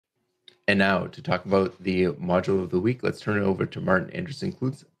And now to talk about the module of the week, let's turn it over to Martin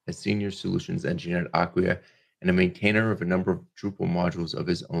Anderson-Klutz, a senior solutions engineer at Acquia and a maintainer of a number of Drupal modules of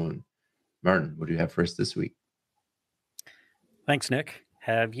his own. Martin, what do you have for us this week? Thanks, Nick.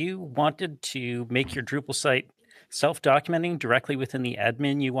 Have you wanted to make your Drupal site self-documenting directly within the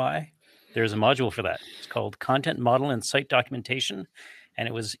admin UI? There's a module for that. It's called Content Model and Site Documentation, and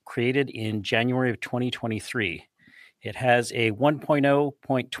it was created in January of 2023. It has a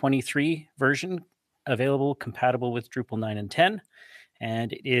 1.0.23 version available, compatible with Drupal 9 and 10,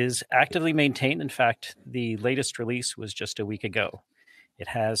 and it is actively maintained. In fact, the latest release was just a week ago. It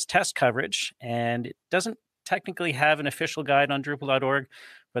has test coverage, and it doesn't technically have an official guide on Drupal.org,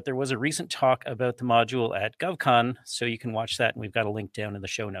 but there was a recent talk about the module at GovCon, so you can watch that, and we've got a link down in the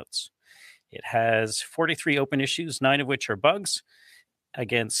show notes. It has 43 open issues, 9 of which are bugs,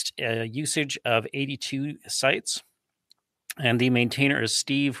 against a usage of 82 sites. And the maintainer is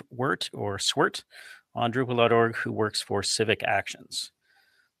Steve Wirt, or Swert, on Drupal.org, who works for Civic Actions.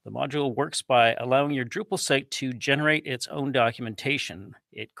 The module works by allowing your Drupal site to generate its own documentation.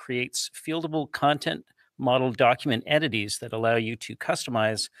 It creates fieldable content model document entities that allow you to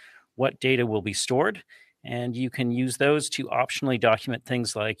customize what data will be stored, and you can use those to optionally document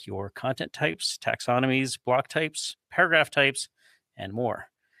things like your content types, taxonomies, block types, paragraph types, and more.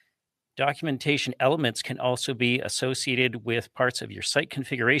 Documentation elements can also be associated with parts of your site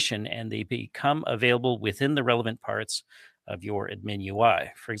configuration, and they become available within the relevant parts of your admin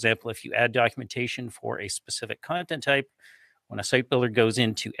UI. For example, if you add documentation for a specific content type, when a site builder goes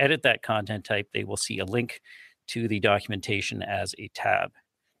in to edit that content type, they will see a link to the documentation as a tab.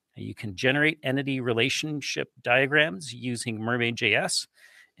 You can generate entity relationship diagrams using Mermaid.js,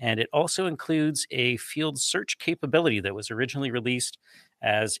 and it also includes a field search capability that was originally released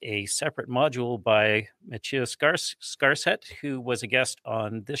as a separate module by Mathieu Scarset, who was a guest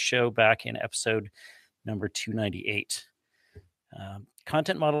on this show back in episode number 298.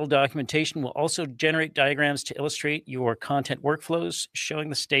 Content model documentation will also generate diagrams to illustrate your content workflows, showing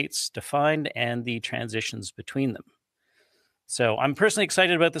the states defined and the transitions between them. So I'm personally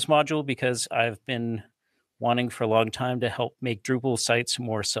excited about this module because I've been wanting for a long time to help make Drupal sites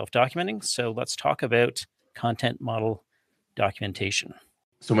more self-documenting. So let's talk about content model documentation.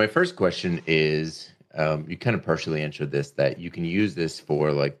 So my first question is, you kind of partially answered this, that you can use this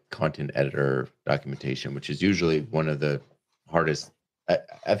for like content editor documentation, which is usually one of the hardest.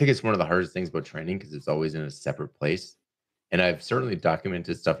 I think it's one of the hardest things about training because it's always in a separate place. And I've certainly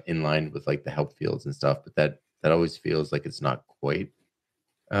documented stuff in line with like the help fields and stuff, but that always feels like it's not quite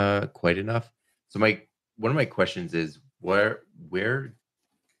enough. So one of my questions is where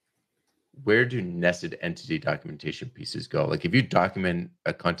do nested entity documentation pieces go? Like if you document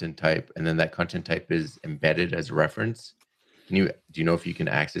a content type and then that content type is embedded as a reference, do you know if you can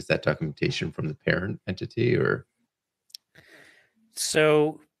access that documentation from the parent entity or?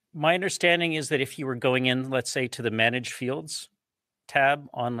 So my understanding is that if you were going in, let's say, to the Manage Fields tab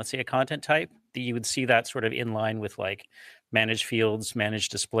on, let's say, a content type, that you would see that sort of in line with like Manage Fields, Manage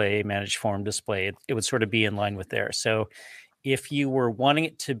Display, Manage Form Display. It would sort of be in line with there. So if you were wanting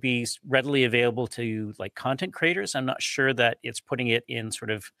it to be readily available to like content creators, I'm not sure that it's putting it in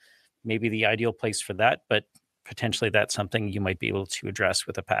sort of maybe the ideal place for that, but potentially that's something you might be able to address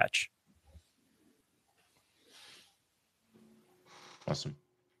with a patch. Awesome.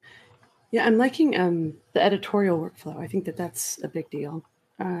 Yeah, I'm liking the editorial workflow. I think that's a big deal.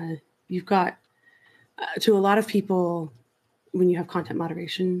 You've got, to a lot of people, when you have content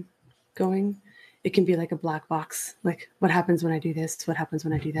moderation going, it can be like a black box. Like, what happens when I do this? What happens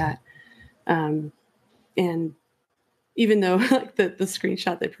when I do that? And even though like the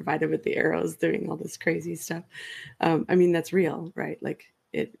screenshot they provided with the arrows doing all this crazy stuff, I mean, that's real, right? Like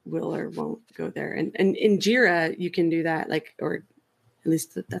it will or won't go there. And in Jira, you can do that, like, or at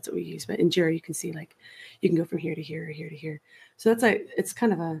least that's what we use. But in Jira, you can see like you can go from here to here, or here to here. So that's like,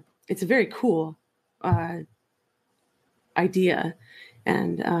 it's a very cool idea.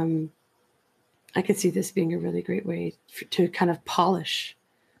 And I could see this being a really great way to kind of polish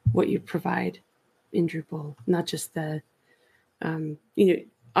what you provide in Drupal, not just the,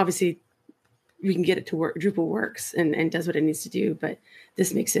 obviously we can get it to work. Drupal works and does what it needs to do, but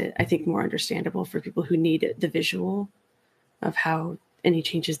this makes it, I think, more understandable for people who need the visual of how any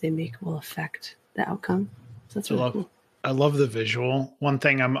changes they make will affect the outcome. So that's really cool. I love the visual. One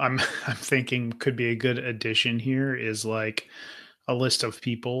thing I'm thinking could be a good addition here is like a list of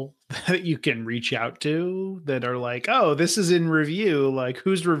people that you can reach out to that are like, oh, this is in review, like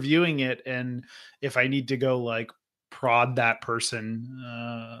who's reviewing it, and if I need to go like prod that person,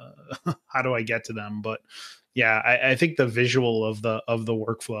 how do I get to them? But Yeah, I think the visual of the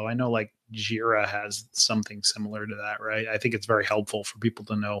workflow, I know like Jira has something similar to that, right? I think it's very helpful for people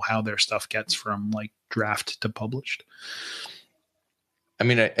to know how their stuff gets from like draft to published. I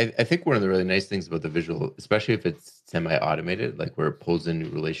mean, I think one of the really nice things about the visual, especially if it's semi-automated, like where it pulls in new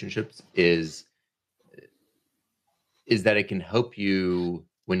relationships, is that it can help you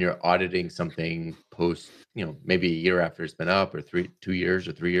when you're auditing something post, maybe a year after it's been up, or 2 years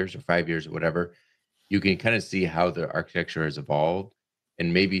or 3 years or 5 years or whatever. You can kind of see how the architecture has evolved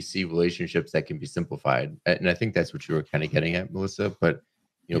and maybe see relationships that can be simplified. And I think that's what you were kind of getting at, Melissa. But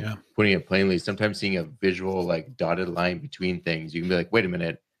Yeah. putting it plainly, sometimes seeing a visual like dotted line between things, you can be like, wait a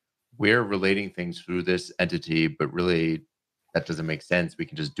minute, we're relating things through this entity, but really that doesn't make sense. We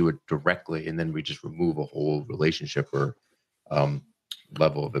can just do it directly, and then we just remove a whole relationship or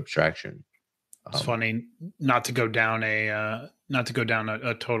level of abstraction. It's funny not to go down a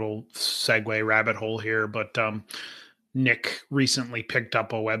total segue rabbit hole here, but Nick recently picked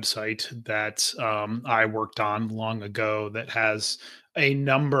up a website that I worked on long ago that has a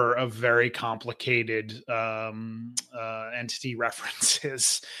number of very complicated entity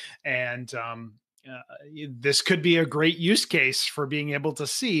references, and this could be a great use case for being able to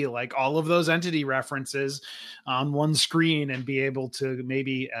see like all of those entity references on one screen and be able to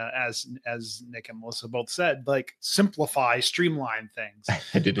maybe, as Nick and Melissa both said, like simplify, streamline things.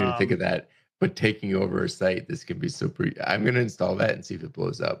 I didn't even think of that. But taking over a site, this can be I'm going to install that and see if it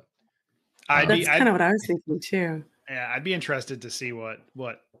blows up. That's kind of what I was thinking too. Yeah, I'd be interested to see what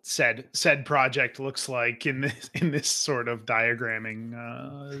said project looks like in this sort of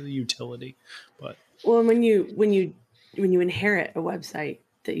diagramming utility. But well, when you inherit a website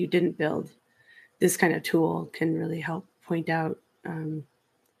that you didn't build, this kind of tool can really help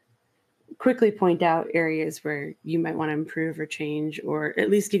quickly point out areas where you might want to improve or change, or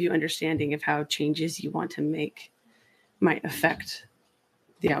at least give you understanding of how changes you want to make might affect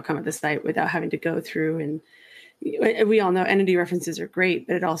the outcome of the site without having to go through. And we all know entity references are great,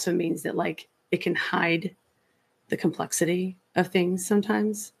 but it also means that like it can hide the complexity of things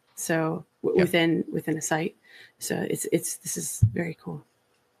sometimes. So within a site. So this is very cool.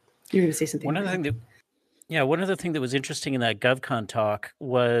 You're going to say something. One other thing that was interesting in that GovCon talk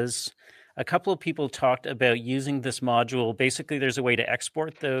was a couple of people talked about using this module. Basically, there's a way to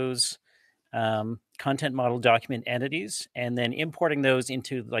export those content model document entities and then importing those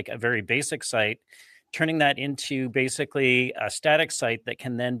into like a very basic site, turning that into basically a static site that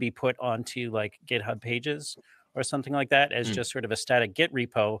can then be put onto like GitHub pages or something like that as just sort of a static Git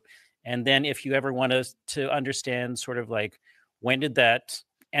repo. And then if you ever want to understand sort of like when did that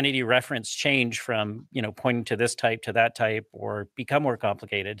entity reference change from, pointing to this type to that type or become more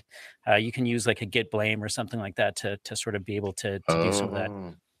complicated, you can use like a Git blame or something like that to sort of be able to do some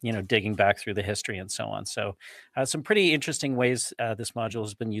of that, digging back through the history and so on. So some pretty interesting ways this module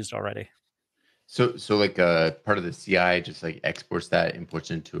has been used already. So like part of the CI just like exports that,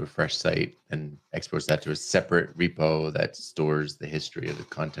 imports into a fresh site, and exports that to a separate repo that stores the history of the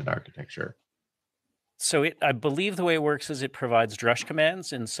content architecture. So I believe the way it works is it provides drush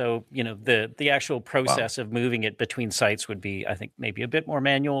commands. And so, the actual process of moving it between sites would be, I think, maybe a bit more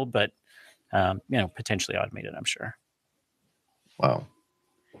manual, but, potentially automated, I'm sure. Wow.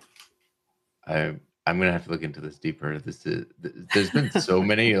 I'm going to have to look into this deeper. There's been so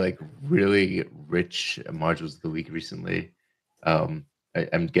many like really rich modules of the week recently. I'm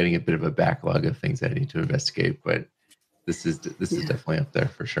getting a bit of a backlog of things I need to investigate, but this is definitely up there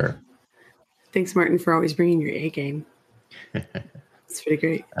for sure. Thanks, Martin, for always bringing your A game. It's pretty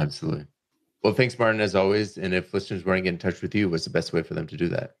great. Absolutely. Well, thanks, Martin, as always. And if listeners want to get in touch with you, what's the best way for them to do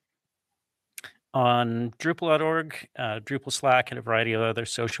that? On Drupal.org, Drupal Slack, and a variety of other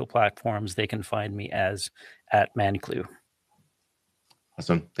social platforms, they can find me as @manclue.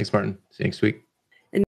 Awesome. Thanks, Martin. See you next week.